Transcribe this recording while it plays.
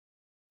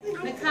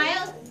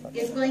Mykhail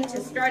is going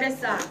to start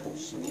us off.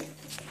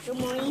 Good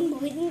morning,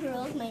 boys and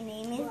girls. My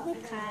name is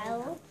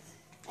Mykhail.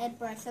 I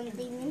brought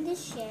something in to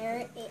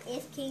share. It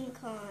is King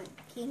Kong.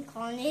 King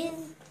Kong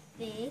is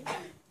big.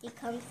 He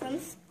comes from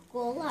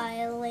Skull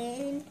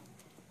Island.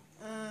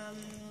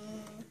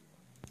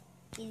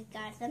 He's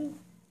got some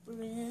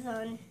bruises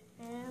on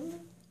him.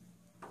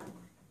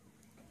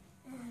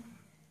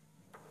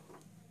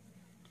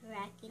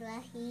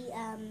 Dracula,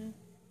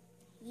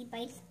 he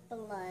bites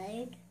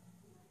blood.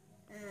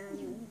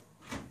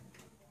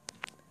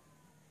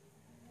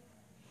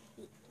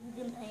 You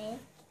can play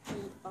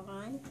keep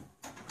on.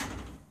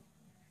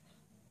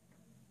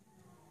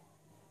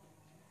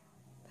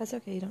 That's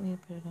okay, you don't need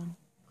to put it on.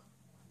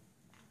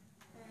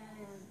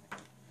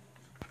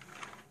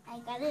 I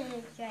got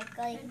a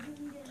Dracula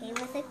came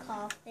with a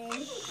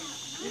coffin.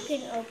 You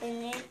can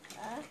open it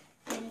up.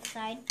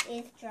 Inside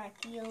is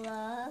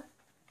Dracula.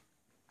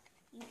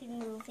 You can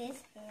move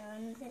his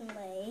hands and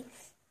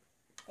legs.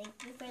 Thank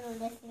you for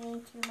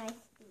listening to my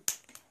speech.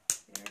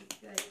 Very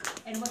good.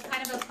 And what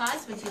kind of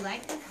applause would you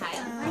like,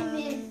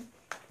 Mykhail?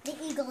 The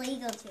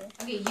eagle too.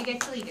 Okay, you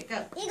get to lead it.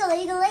 Go. Eagle.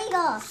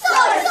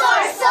 Soar,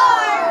 soar,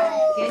 soar!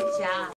 Good job.